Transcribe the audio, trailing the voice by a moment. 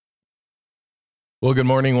Well, good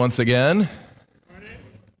morning once again.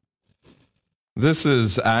 This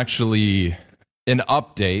is actually an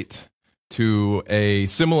update to a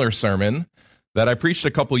similar sermon that I preached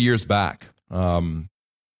a couple years back,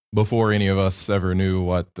 before any of us ever knew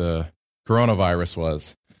what the coronavirus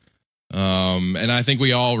was. And I think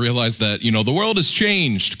we all realize that, the world has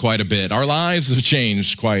changed quite a bit. Our lives have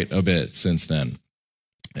changed quite a bit since then.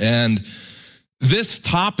 And this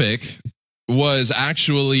topic was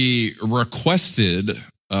actually requested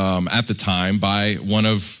at the time by one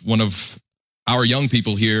of our young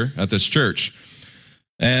people here at this church.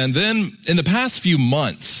 And then in the past few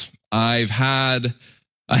months, I've had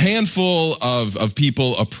a handful of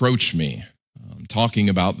people approach me talking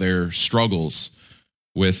about their struggles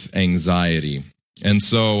with anxiety. And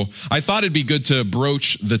so I thought it'd be good to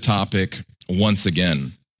broach the topic once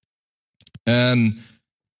again. And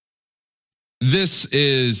this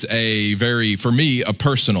is for me, a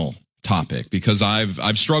personal topic because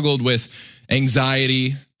I've struggled with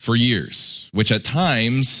anxiety for years, which at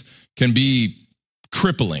times can be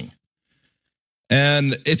crippling.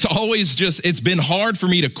 And it's been hard for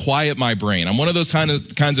me to quiet my brain. I'm one of those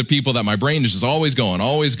kinds of people that my brain is just always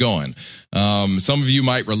going. Some of you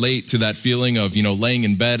might relate to that feeling of, laying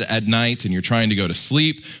in bed at night and you're trying to go to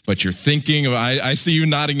sleep, but you're thinking of, I see you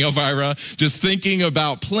nodding, Elvira, just thinking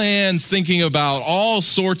about plans, thinking about all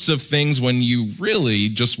sorts of things when you really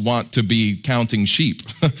just want to be counting sheep.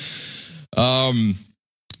 I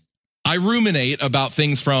ruminate about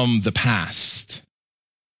things from the past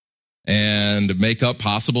and make up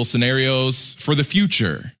possible scenarios for the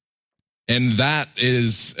future. And that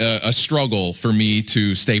is a struggle for me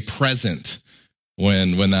to stay present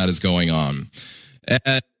when that is going on.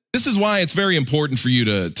 And this is why it's very important for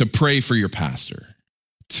you to pray for your pastor,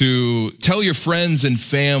 to tell your friends and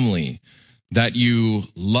family that you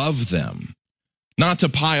love them, not to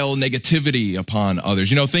pile negativity upon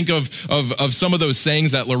others. Think of some of those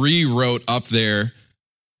sayings that Larry wrote up there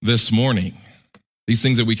this morning. These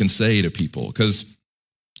things that we can say to people, because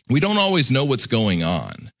we don't always know what's going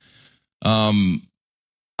on.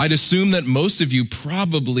 I'd assume that most of you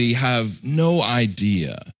probably have no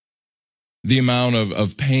idea the amount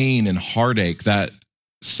of pain and heartache that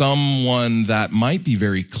someone that might be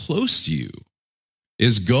very close to you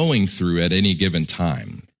is going through at any given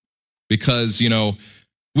time. Because,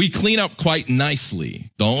 we clean up quite nicely,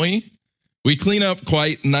 don't we? We clean up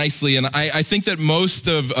quite nicely, and I think that most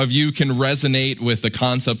of you can resonate with the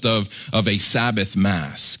concept of a Sabbath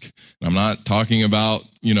mask. I'm not talking about,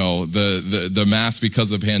 the mask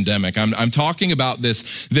because of the pandemic. I'm talking about this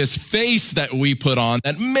face that we put on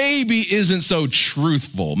that maybe isn't so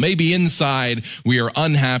truthful. Maybe inside we are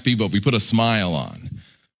unhappy, but we put a smile on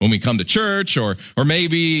when we come to church, or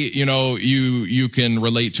maybe, you can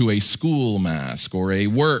relate to a school mask or a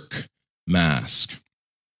work mask.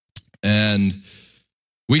 And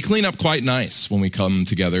we clean up quite nice when we come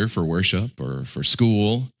together for worship or for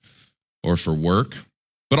school or for work.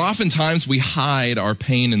 But oftentimes we hide our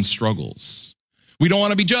pain and struggles. We don't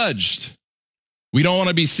want to be judged. We don't want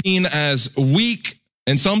to be seen as weak.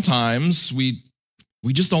 And sometimes we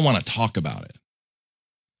just don't want to talk about it.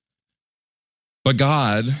 But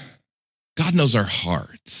God knows our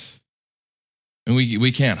heart. And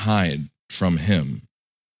we can't hide from him.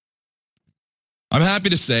 I'm happy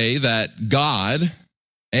to say that God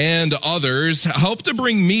and others helped to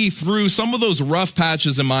bring me through some of those rough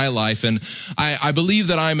patches in my life. And I believe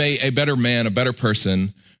that I'm a better man, a better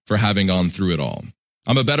person for having gone through it all.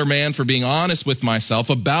 I'm a better man for being honest with myself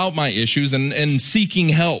about my issues and seeking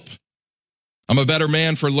help. I'm a better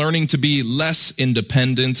man for learning to be less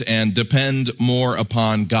independent and depend more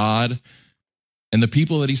upon God and the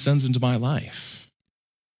people that he sends into my life.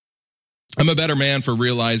 I'm a better man for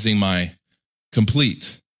realizing my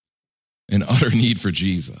complete and utter need for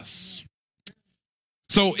Jesus.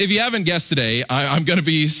 So if you haven't guessed today, I'm going to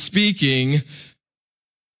be speaking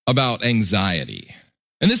about anxiety.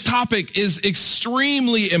 And this topic is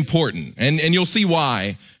extremely important, and you'll see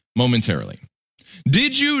why momentarily.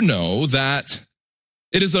 Did you know that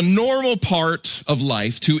it is a normal part of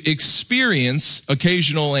life to experience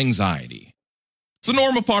occasional anxiety? It's a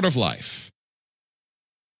normal part of life.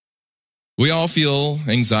 We all feel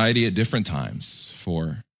anxiety at different times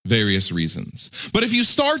for various reasons. But if you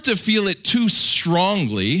start to feel it too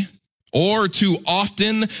strongly or too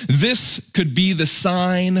often, this could be the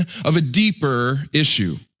sign of a deeper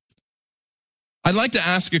issue. I'd like to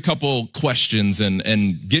ask a couple questions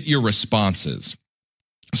and get your responses.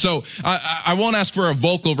 So I won't ask for a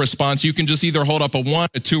vocal response. You can just either hold up a 1,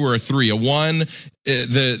 a 2, or a 3. A 1,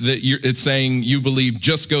 it's saying you believe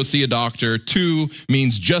just go see a doctor. 2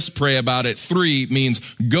 means just pray about it. 3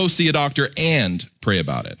 means go see a doctor and pray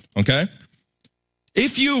about it, okay?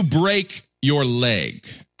 If you break your leg,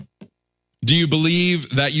 do you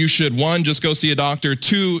believe that you should, 1, just go see a doctor,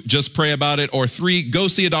 2, just pray about it, or 3, go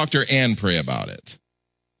see a doctor and pray about it?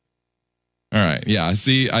 All right. Yeah, I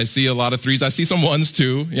see a lot of 3s. I see some 1s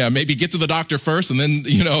too. Yeah, maybe get to the doctor first and then,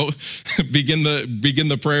 begin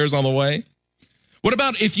the prayers on the way. What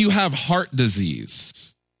about if you have heart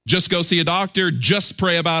disease? Just go see a doctor, just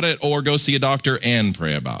pray about it, or go see a doctor and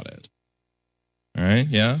pray about it. All right.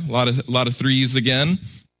 Yeah, a lot of 3s again.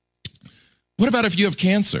 What about if you have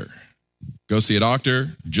cancer? Go see a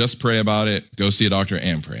doctor, just pray about it, go see a doctor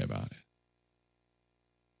and pray about it.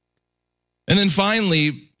 And then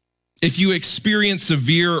finally, if you experience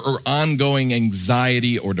severe or ongoing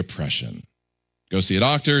anxiety or depression, go see a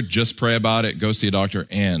doctor, just pray about it, go see a doctor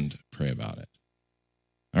and pray about it.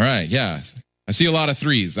 All right, yeah. I see a lot of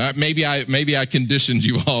 3s. Maybe I conditioned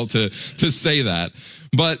you all to say that.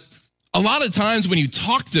 But a lot of times when you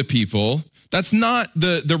talk to people, that's not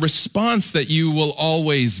the response that you will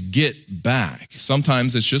always get back.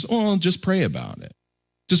 Sometimes it's just, just pray about it.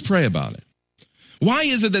 Just pray about it. Why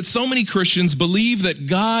is it that so many Christians believe that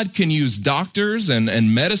God can use doctors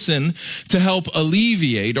and medicine to help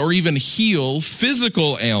alleviate or even heal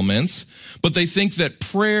physical ailments, but they think that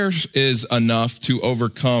prayer is enough to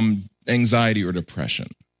overcome anxiety or depression?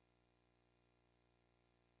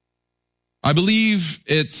 I believe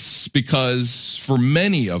it's because for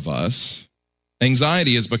many of us,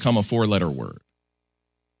 anxiety has become a 4-letter word.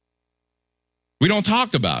 We don't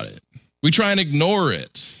talk about it. We try and ignore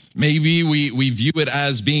it. Maybe we view it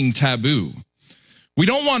as being taboo. We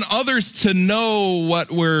don't want others to know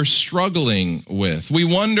what we're struggling with. We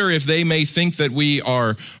wonder if they may think that we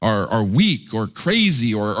are weak or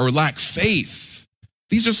crazy or lack faith.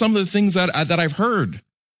 These are some of the things that I've heard.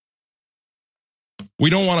 We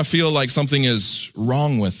don't want to feel like something is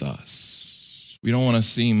wrong with us. We don't want to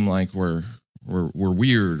seem like we're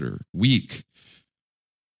weird or weak.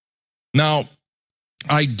 Now,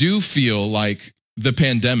 I do feel like the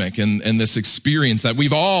pandemic and this experience that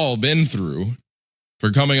we've all been through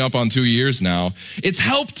for coming up on 2 years now, it's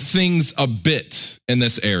helped things a bit in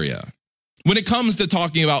this area when it comes to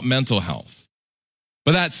talking about mental health.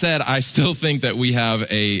 But that said, I still think that we have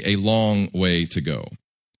a long way to go.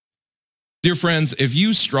 Dear friends, if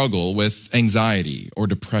you struggle with anxiety or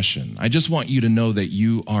depression, I just want you to know that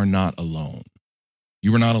you are not alone.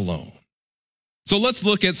 You are not alone. So let's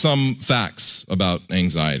look at some facts about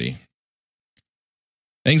anxiety.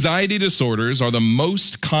 Anxiety disorders are the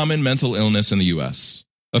most common mental illness in the U.S.,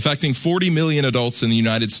 affecting 40 million adults in the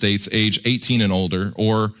United States age 18 and older,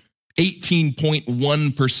 or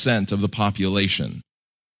 18.1% of the population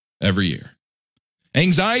every year.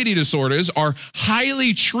 Anxiety disorders are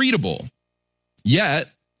highly treatable, yet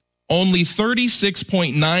only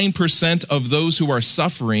 36.9% of those who are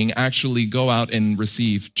suffering actually go out and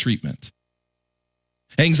receive treatment.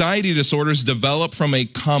 Anxiety disorders develop from a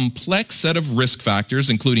complex set of risk factors,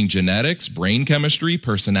 including genetics, brain chemistry,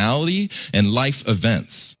 personality, and life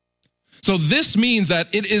events. So this means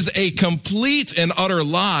that it is a complete and utter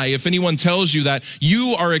lie if anyone tells you that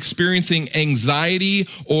you are experiencing anxiety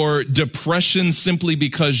or depression simply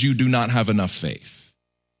because you do not have enough faith.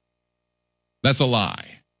 That's a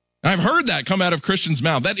lie. And I've heard that come out of Christians'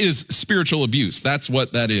 mouth. That is spiritual abuse. That's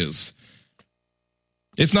what that is.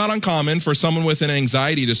 It's not uncommon for someone with an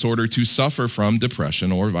anxiety disorder to suffer from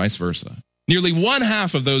depression or vice versa. Nearly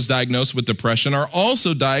 1/2 of those diagnosed with depression are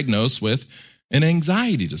also diagnosed with an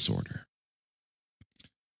anxiety disorder.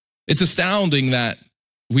 It's astounding that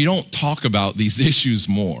we don't talk about these issues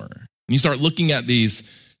more. And you start looking at these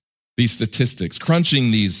statistics,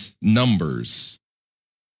 crunching these numbers.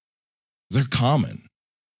 They're common.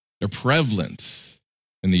 They're prevalent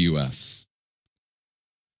in the U.S.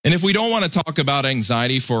 And if we don't want to talk about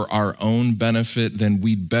anxiety for our own benefit, then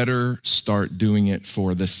we'd better start doing it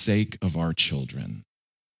for the sake of our children.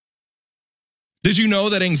 Did you know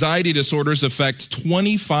that anxiety disorders affect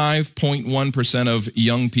 25.1% of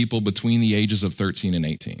young people between the ages of 13 and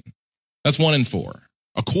 18? That's 1 in 4,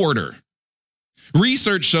 a quarter.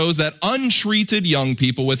 Research shows that untreated young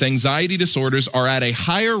people with anxiety disorders are at a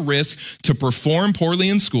higher risk to perform poorly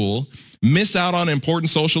in school, miss out on important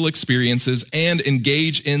social experiences, and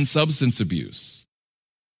engage in substance abuse.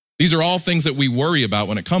 These are all things that we worry about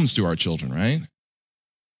when it comes to our children, right?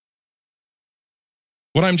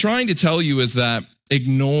 What I'm trying to tell you is that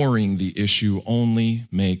ignoring the issue only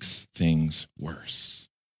makes things worse.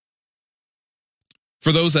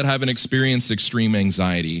 For those that haven't experienced extreme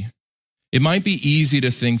anxiety, it might be easy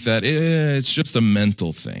to think that it's just a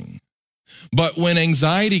mental thing. But when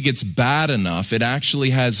anxiety gets bad enough, it actually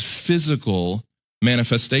has physical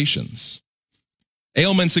manifestations.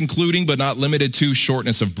 Ailments including but not limited to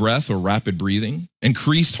shortness of breath or rapid breathing,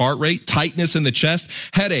 increased heart rate, tightness in the chest,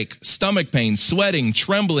 headache, stomach pain, sweating,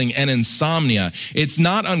 trembling, and insomnia. It's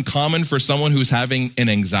not uncommon for someone who's having an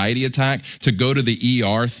anxiety attack to go to the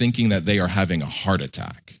ER thinking that they are having a heart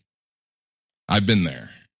attack. I've been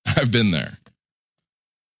there.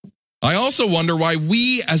 I also wonder why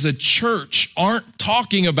we as a church aren't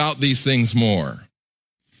talking about these things more.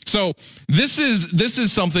 So this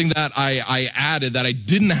is something that I added that I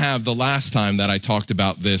didn't have the last time that I talked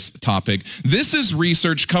about this topic. This is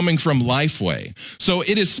research coming from Lifeway. So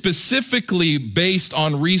it is specifically based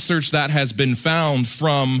on research that has been found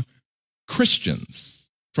from Christians,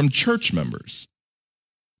 from church members.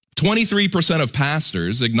 23% of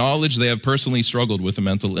pastors acknowledge they have personally struggled with a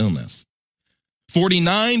mental illness.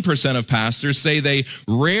 49% of pastors say they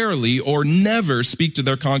rarely or never speak to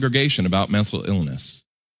their congregation about mental illness.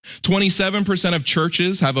 27% of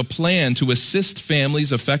churches have a plan to assist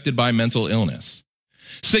families affected by mental illness.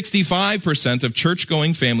 65% of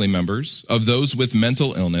church-going family members of those with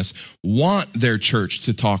mental illness want their church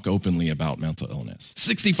to talk openly about mental illness.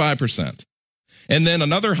 65%. And then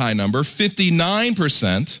another high number,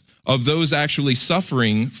 59% of those actually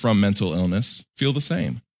suffering from mental illness feel the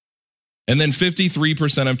same. And then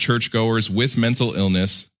 53% of churchgoers with mental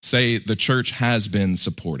illness say the church has been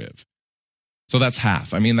supportive. So that's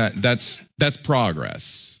half. I mean, that's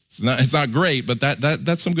progress. It's not great, but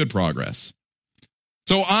that's some good progress.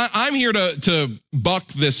 So I'm here to buck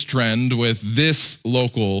this trend with this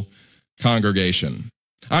local congregation.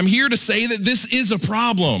 I'm here to say that this is a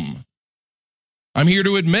problem. I'm here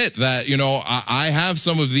to admit that, I have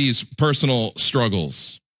some of these personal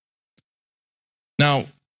struggles. Now,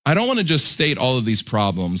 I don't want to just state all of these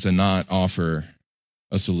problems and not offer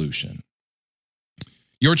a solution.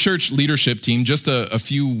 Your church leadership team, just a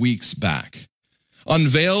few weeks back,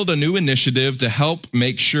 unveiled a new initiative to help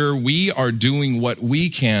make sure we are doing what we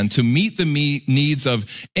can to meet the needs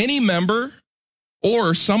of any member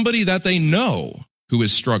or somebody that they know who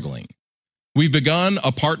is struggling. We've begun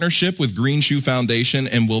a partnership with Green Shoe Foundation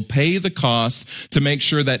and will pay the cost to make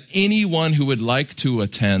sure that anyone who would like to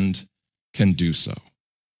attend can do so.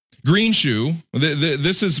 Green Shoe,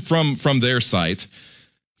 this is from their site,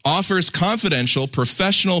 offers confidential,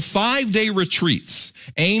 professional 5-day retreats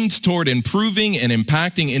aimed toward improving and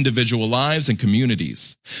impacting individual lives and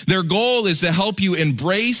communities. Their goal is to help you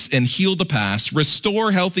embrace and heal the past,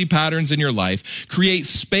 restore healthy patterns in your life, create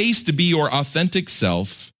space to be your authentic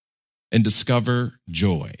self, and discover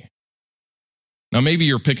joy. Now, maybe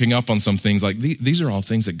you're picking up on some things like these are all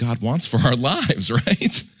things that God wants for our lives,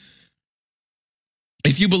 right?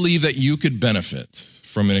 If you believe that you could benefit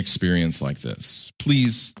from an experience like this,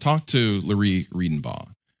 please talk to Larry Riedenbaugh.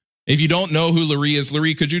 If you don't know who Larry is,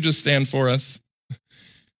 Larry, could you just stand for us?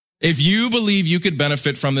 If you believe you could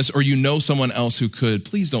benefit from this or you know someone else who could,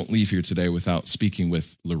 please don't leave here today without speaking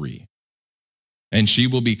with Larry. And she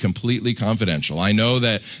will be completely confidential. I know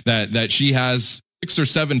that she has 6 or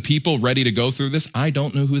 7 people ready to go through this. I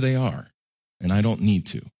don't know who they are, and I don't need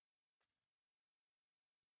to.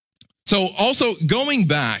 So also going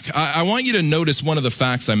back, I want you to notice one of the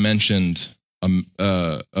facts I mentioned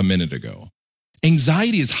a minute ago.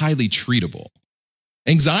 Anxiety is highly treatable.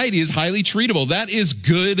 Anxiety is highly treatable. That is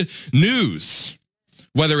good news.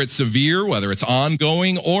 Whether it's severe, whether it's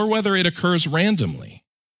ongoing, or whether it occurs randomly,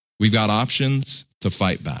 we've got options to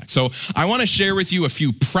fight back. So I want to share with you a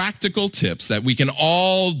few practical tips that we can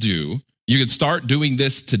all do. You could start doing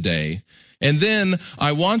this today. And then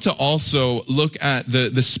I want to also look at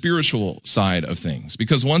the spiritual side of things.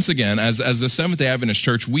 Because once again, as the Seventh-day Adventist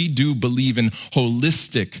Church, we do believe in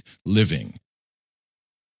holistic living.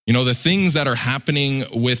 The things that are happening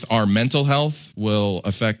with our mental health will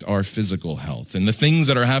affect our physical health. And the things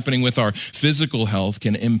that are happening with our physical health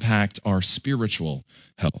can impact our spiritual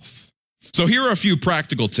health. So here are a few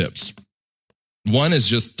practical tips. One is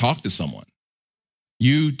just talk to someone.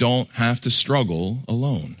 You don't have to struggle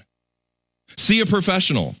alone. See a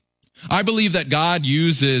professional. I believe that God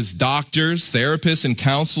uses doctors, therapists, and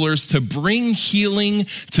counselors to bring healing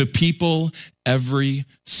to people every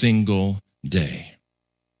single day.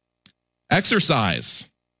 Exercise.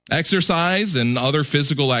 Exercise and other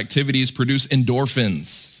physical activities produce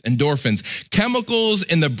endorphins, chemicals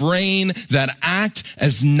in the brain that act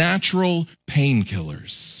as natural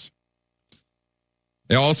painkillers.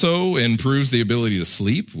 It also improves the ability to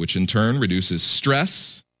sleep, which in turn reduces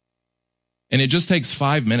stress And it just takes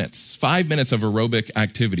 5 minutes. 5 minutes of aerobic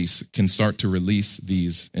activities can start to release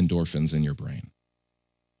these endorphins in your brain.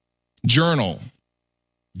 Journal.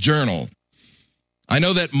 I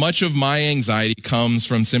know that much of my anxiety comes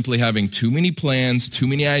from simply having too many plans, too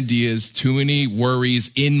many ideas, too many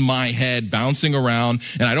worries in my head bouncing around.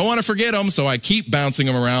 And I don't want to forget them, so I keep bouncing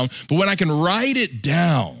them around. But when I can write it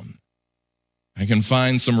down, I can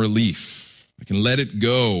find some relief. I can let it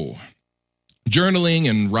go. Journaling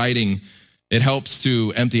and writing, it helps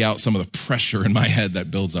to empty out some of the pressure in my head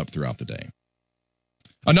that builds up throughout the day.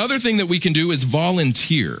 Another thing that we can do is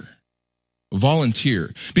volunteer.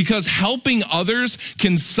 Because helping others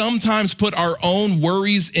can sometimes put our own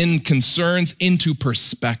worries and concerns into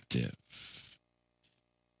perspective.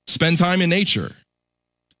 Spend time in nature.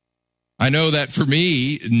 I know that for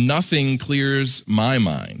me, nothing clears my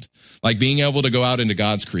mind like being able to go out into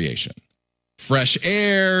God's creation. Fresh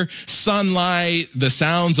air, sunlight, the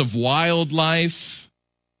sounds of wildlife.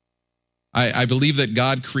 I believe that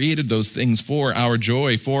God created those things for our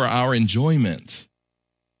joy, for our enjoyment.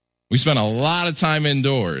 We spend a lot of time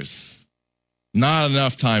indoors, not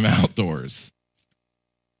enough time outdoors.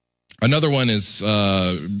 Another one is,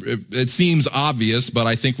 it seems obvious, but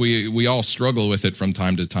I think we all struggle with it from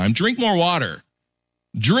time to time. Drink more water.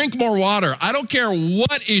 Drink more water. I don't care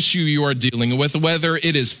what issue you are dealing with, whether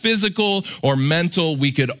it is physical or mental,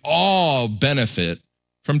 we could all benefit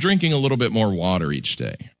from drinking a little bit more water each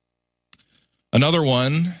day. Another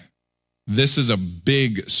one, this is a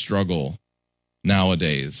big struggle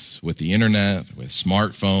nowadays with the internet, with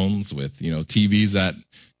smartphones, with, TVs that,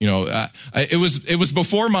 it was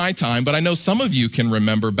before my time, but I know some of you can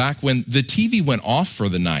remember back when the TV went off for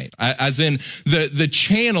the night, as in the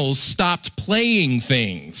channels stopped playing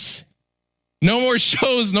things. No more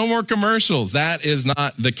shows, no more commercials. That is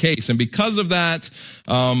not the case. And because of that,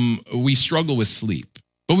 we struggle with sleep.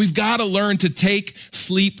 But we've got to learn to take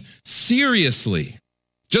sleep seriously.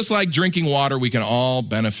 Just like drinking water, we can all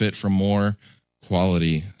benefit from more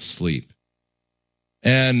quality sleep.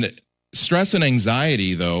 And stress and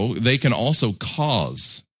anxiety, though, they can also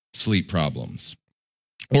cause sleep problems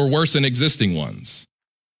or worsen existing ones.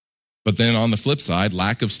 But then on the flip side,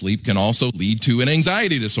 lack of sleep can also lead to an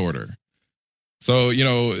anxiety disorder. So,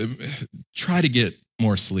 try to get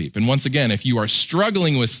more sleep. And once again, if you are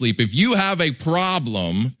struggling with sleep, if you have a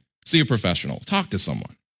problem, see a professional, talk to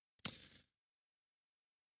someone.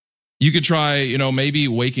 You could try, maybe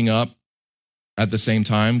waking up at the same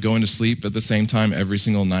time, going to sleep at the same time every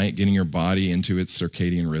single night, getting your body into its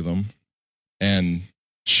circadian rhythm. And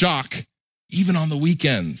shock, even on the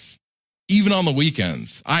weekends.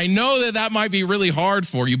 I know that might be really hard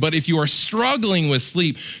for you, but if you are struggling with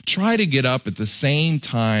sleep, try to get up at the same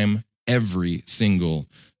time every single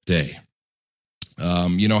day.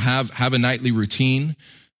 Have a nightly routine.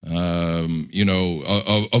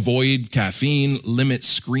 Avoid caffeine, limit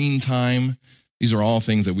screen time. These are all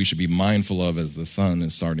things that we should be mindful of as the sun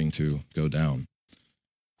is starting to go down.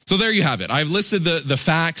 So there you have it. I've listed the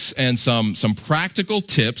facts and some practical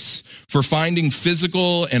tips for finding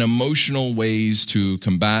physical and emotional ways to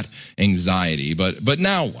combat anxiety. But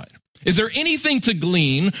now what? Is there anything to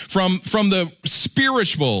glean from the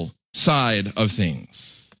spiritual side of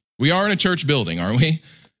things? We are in a church building, aren't we?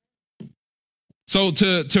 So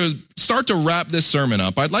to start to wrap this sermon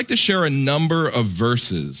up, I'd like to share a number of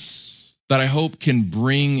verses that I hope can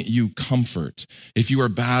bring you comfort if you are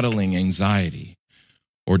battling anxiety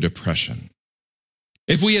or depression.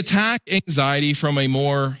 If we attack anxiety from a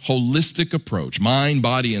more holistic approach, mind,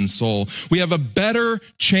 body, and soul, we have a better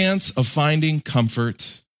chance of finding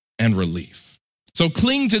comfort and relief. So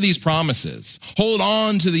cling to these promises. Hold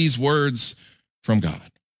on to these words from God.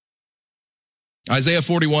 Isaiah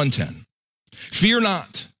 41:10. Fear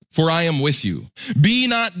not, for I am with you. Be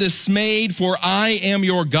not dismayed, for I am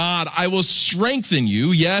your God. I will strengthen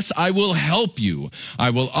you. Yes, I will help you. I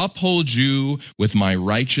will uphold you with my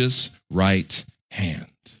righteous right hand.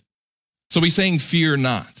 So he's saying, fear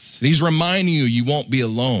not. And he's reminding you won't be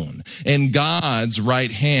alone. And God's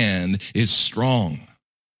right hand is strong.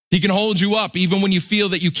 He can hold you up even when you feel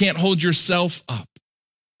that you can't hold yourself up.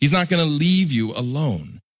 He's not going to leave you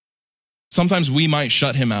alone. Sometimes we might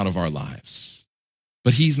shut him out of our lives,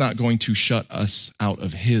 but he's not going to shut us out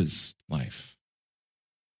of his life.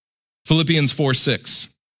 Philippians 4:6,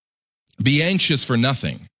 be anxious for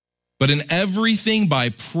nothing, but in everything by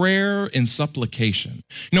prayer and supplication.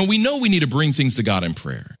 We know we need to bring things to God in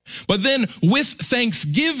prayer, but then with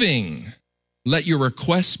thanksgiving, let your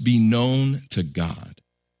requests be known to God.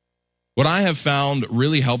 What I have found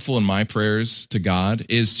really helpful in my prayers to God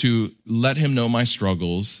is to let him know my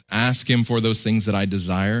struggles, ask him for those things that I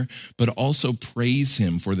desire, but also praise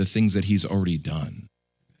him for the things that he's already done.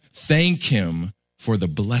 Thank him for the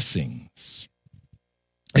blessings.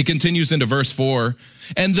 It continues into verse 4,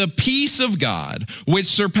 and the peace of God, which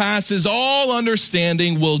surpasses all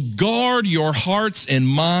understanding, will guard your hearts and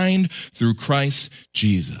mind through Christ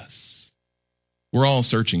Jesus. We're all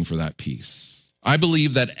searching for that peace. I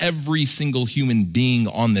believe that every single human being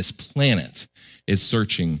on this planet is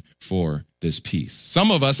searching for this peace. Some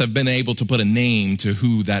of us have been able to put a name to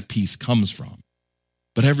who that peace comes from,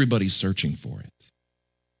 but everybody's searching for it.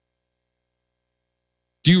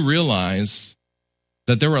 Do you realize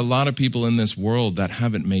that there are a lot of people in this world that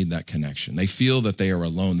haven't made that connection? They feel that they are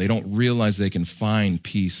alone. They don't realize they can find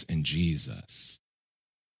peace in Jesus.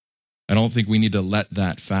 I don't think we need to let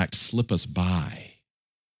that fact slip us by.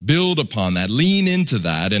 Build upon that, lean into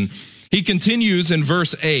that. And he continues in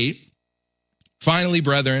verse 8, finally,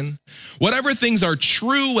 brethren, whatever things are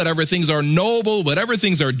true, whatever things are noble, whatever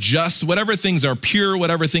things are just, whatever things are pure,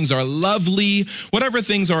 whatever things are lovely, whatever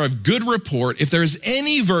things are of good report, if there is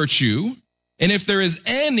any virtue, and if there is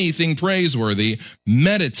anything praiseworthy,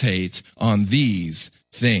 meditate on these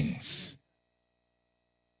things.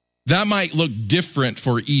 That might look different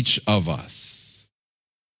for each of us.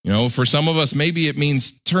 You know, for some of us, maybe it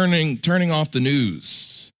means turning off the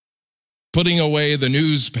news, putting away the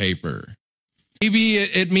newspaper. Maybe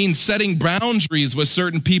it means setting boundaries with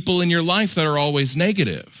certain people in your life that are always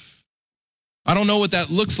negative. I don't know what that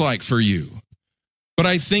looks like for you, but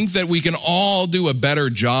I think that we can all do a better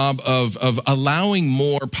job of allowing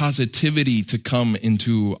more positivity to come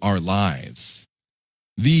into our lives.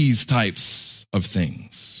 These types of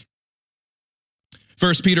things.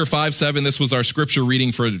 1 Peter 5:7, this was our scripture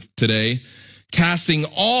reading for today. Casting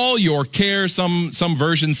all your care, some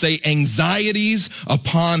versions say anxieties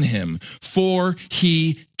upon him, for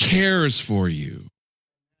he cares for you.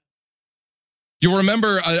 You'll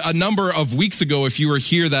remember a number of weeks ago, if you were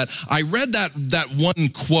here, that I read that one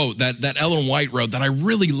quote that Ellen White wrote that I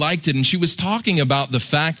really liked it. And she was talking about the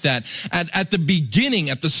fact that at the beginning,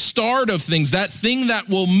 at the start of things, that thing that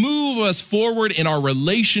will move us forward in our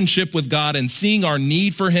relationship with God and seeing our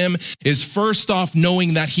need for him is first off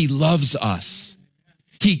knowing that he loves us.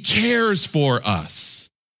 He cares for us.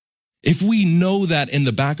 If we know that in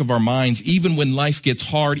the back of our minds, even when life gets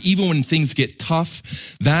hard, even when things get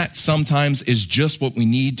tough, that sometimes is just what we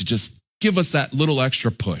need to just give us that little extra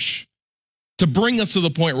push, to bring us to the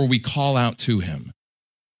point where we call out to him.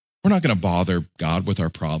 We're not going to bother God with our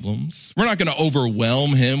problems. We're not going to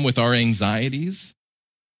overwhelm him with our anxieties.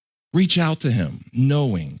 Reach out to him,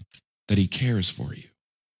 knowing that he cares for you.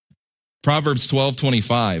 Proverbs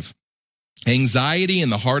 12:25, anxiety in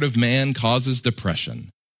the heart of man causes depression,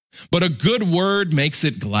 but a good word makes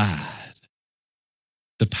it glad.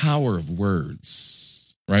 The power of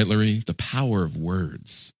words, right, Larry? The power of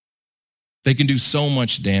words. They can do so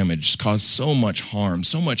much damage, cause so much harm,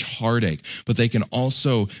 so much heartache, but they can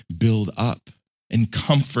also build up and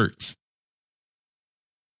comfort,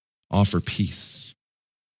 offer peace.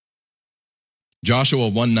 Joshua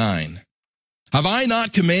 1:9, have I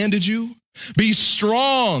not commanded you? Be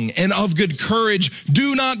strong and of good courage.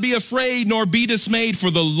 Do not be afraid nor be dismayed, for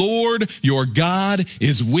the Lord your God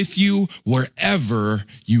is with you wherever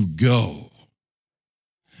you go.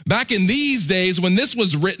 Back in these days when this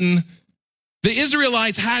was written, the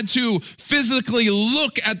Israelites had to physically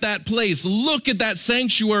look at that place, look at that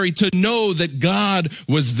sanctuary to know that God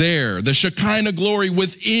was there, the Shekinah glory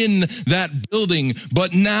within that building.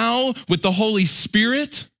 But now with the Holy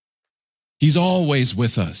Spirit, he's always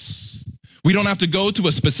with us. We don't have to go to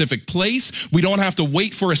a specific place. We don't have to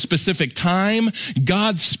wait for a specific time.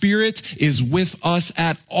 God's Spirit is with us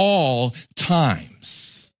at all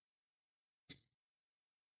times.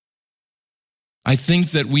 I think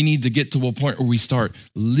that we need to get to a point where we start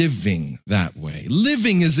living that way,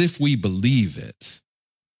 living as if we believe it.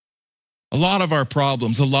 A lot of our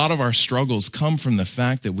problems, a lot of our struggles come from the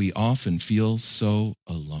fact that we often feel so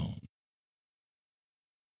alone.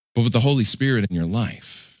 But with the Holy Spirit in your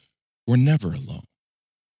life, we're never alone.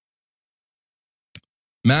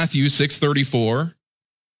 Matthew 6:34,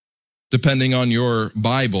 depending on your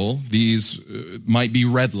Bible, these might be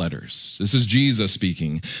red letters. This is Jesus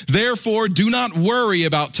speaking. Therefore, do not worry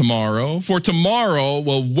about tomorrow, for tomorrow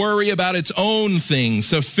will worry about its own things.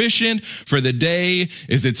 Sufficient for the day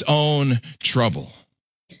is its own trouble.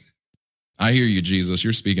 I hear you, Jesus.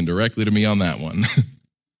 You're speaking directly to me on that one.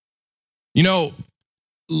 You know,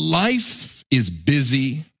 life is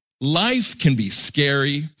busy. Life can be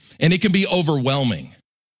scary, and it can be overwhelming.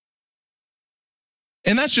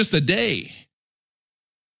 And that's just a day.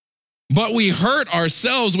 But we hurt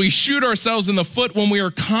ourselves, we shoot ourselves in the foot when we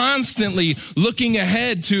are constantly looking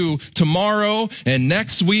ahead to tomorrow and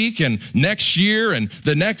next week and next year and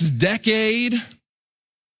the next decade.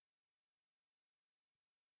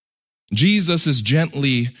 Jesus is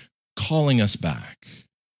gently calling us back.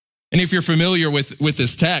 And if you're familiar with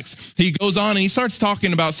this text, he goes on and he starts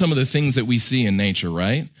talking about some of the things that we see in nature,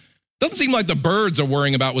 right? Doesn't seem like the birds are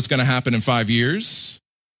worrying about what's going to happen in 5 years.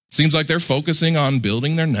 Seems like they're focusing on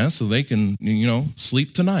building their nest so they can,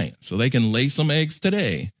 sleep tonight, so they can lay some eggs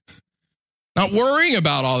today. Not worrying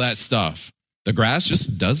about all that stuff. The grass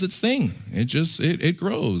just does its thing. It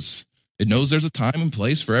grows. It knows there's a time and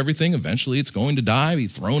place for everything. Eventually it's going to die, be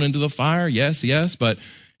thrown into the fire. Yes, but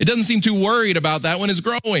it doesn't seem too worried about that when it's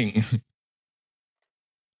growing.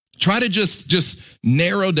 Try to just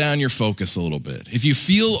narrow down your focus a little bit. If you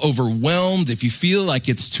feel overwhelmed, if you feel like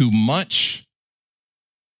it's too much,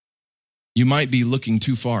 you might be looking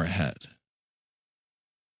too far ahead.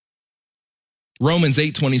 Romans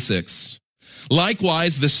 8:26.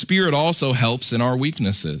 Likewise, the Spirit also helps in our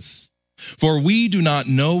weaknesses. For we do not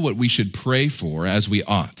know what we should pray for as we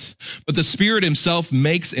ought, but the Spirit himself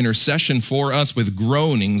makes intercession for us with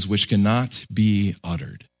groanings which cannot be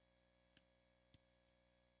uttered.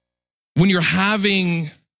 When you're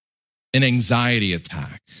having an anxiety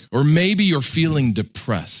attack, or maybe you're feeling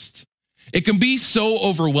depressed, it can be so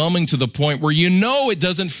overwhelming to the point where it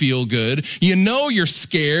doesn't feel good, you're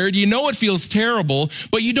scared, it feels terrible,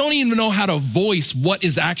 but you don't even know how to voice what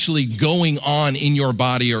is actually going on in your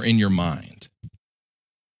body or in your mind.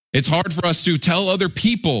 It's hard for us to tell other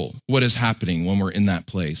people what is happening when we're in that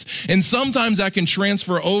place. And sometimes that can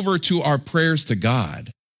transfer over to our prayers to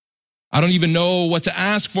God. I don't even know what to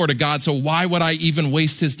ask for to God, so why would I even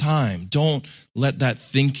waste his time? Don't let that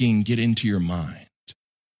thinking get into your mind.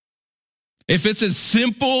 If it's as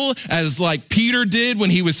simple as like Peter did when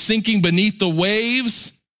he was sinking beneath the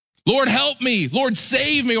waves, Lord, help me, Lord,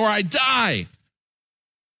 save me, or I die.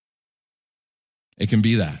 It can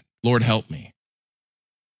be that, Lord, help me.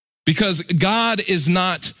 Because God is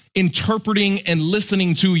not interpreting and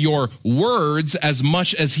listening to your words as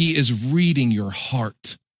much as he is reading your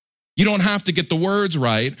heart. You don't have to get the words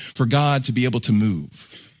right for God to be able to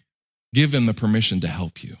move. Give him the permission to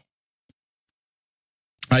help you.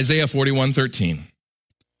 Isaiah 41:13,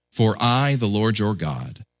 for I, the Lord your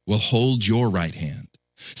God, will hold your right hand,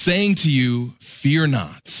 saying to you, fear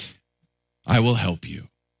not, I will help you.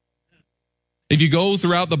 If you go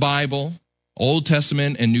throughout the Bible, Old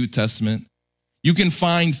Testament and New Testament, you can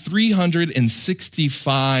find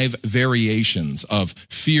 365 variations of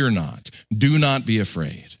fear not, do not be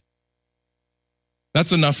afraid.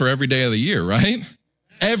 That's enough for every day of the year, right?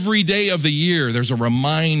 Every day of the year, there's a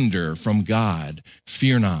reminder from God,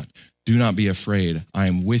 fear not, do not be afraid. I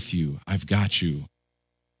am with you. I've got you.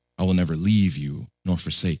 I will never leave you nor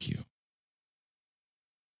forsake you.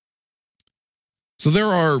 So there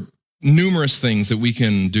are numerous things that we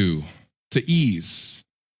can do to ease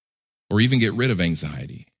or even get rid of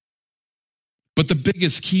anxiety. But the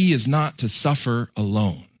biggest key is not to suffer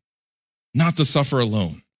alone. Not to suffer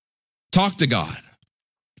alone. Talk to God.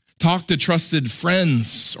 Talk to trusted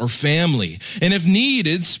friends or family. And if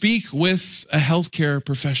needed, speak with a healthcare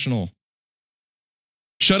professional.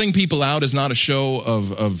 Shutting people out is not a show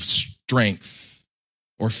of strength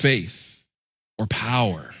or faith or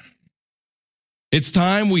power. It's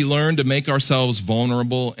time we learn to make ourselves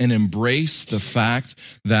vulnerable and embrace the fact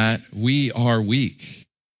that we are weak.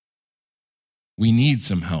 We need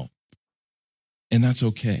some help. And that's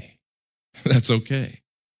okay. That's okay.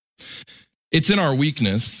 It's in our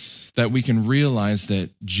weakness that we can realize that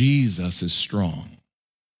Jesus is strong.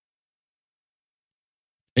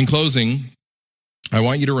 In closing, I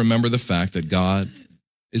want you to remember the fact that God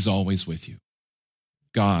is always with you.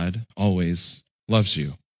 God always loves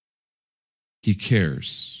you. He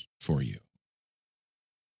cares for you.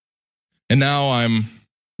 And now I'm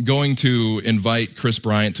going to invite Chris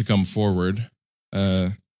Bryant to come forward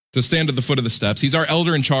to stand at the foot of the steps. He's our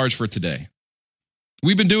elder in charge for today.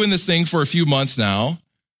 We've been doing this thing for a few months now,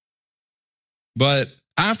 but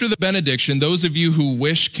after the benediction, those of you who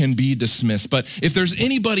wish can be dismissed. But if there's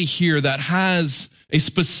anybody here that has a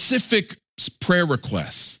specific prayer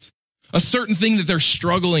request, a certain thing that they're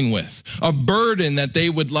struggling with, a burden that they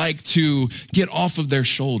would like to get off of their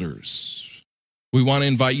shoulders, we want to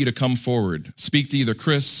invite you to come forward. Speak to either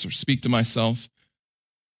Chris or speak to myself.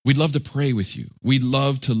 We'd love to pray with you. We'd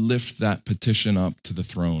love to lift that petition up to the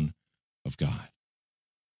throne of God.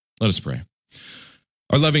 Let us pray.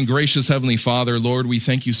 Our loving, gracious Heavenly Father, Lord, we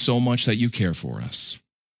thank you so much that you care for us.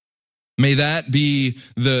 May that be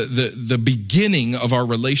the beginning of our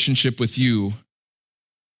relationship with you,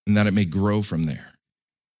 and that it may grow from there.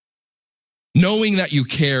 Knowing that you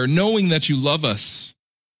care, knowing that you love us,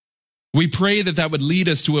 we pray that that would lead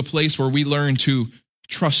us to a place where we learn to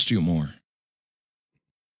trust you more,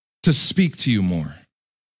 to speak to you more,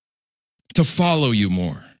 to follow you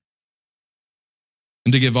more,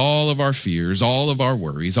 and to give all of our fears, all of our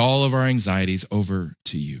worries, all of our anxieties over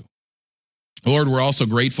to you. Lord, we're also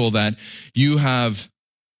grateful that you have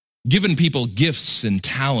given people gifts and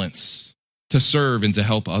talents to serve and to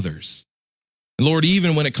help others. Lord,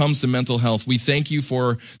 even when it comes to mental health, we thank you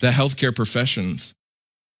for the healthcare professions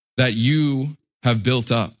that you have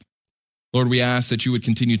built up. Lord, we ask that you would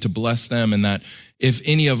continue to bless them, and that if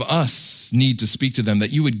any of us need to speak to them,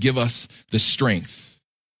 that you would give us the strength,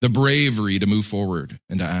 the bravery to move forward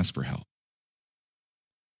and to ask for help.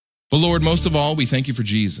 But Lord, most of all, we thank you for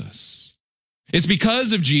Jesus. It's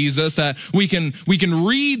because of Jesus that we can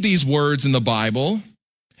read these words in the Bible,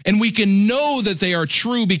 and we can know that they are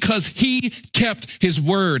true because he kept his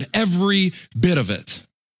word, every bit of it.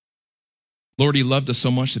 Lord, he loved us so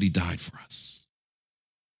much that he died for us.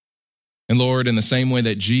 And Lord, in the same way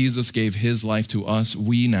that Jesus gave his life to us,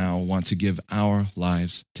 we now want to give our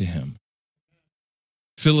lives to him.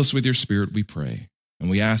 Fill us with your Spirit, we pray, and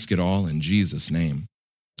we ask it all in Jesus' name.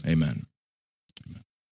 Amen.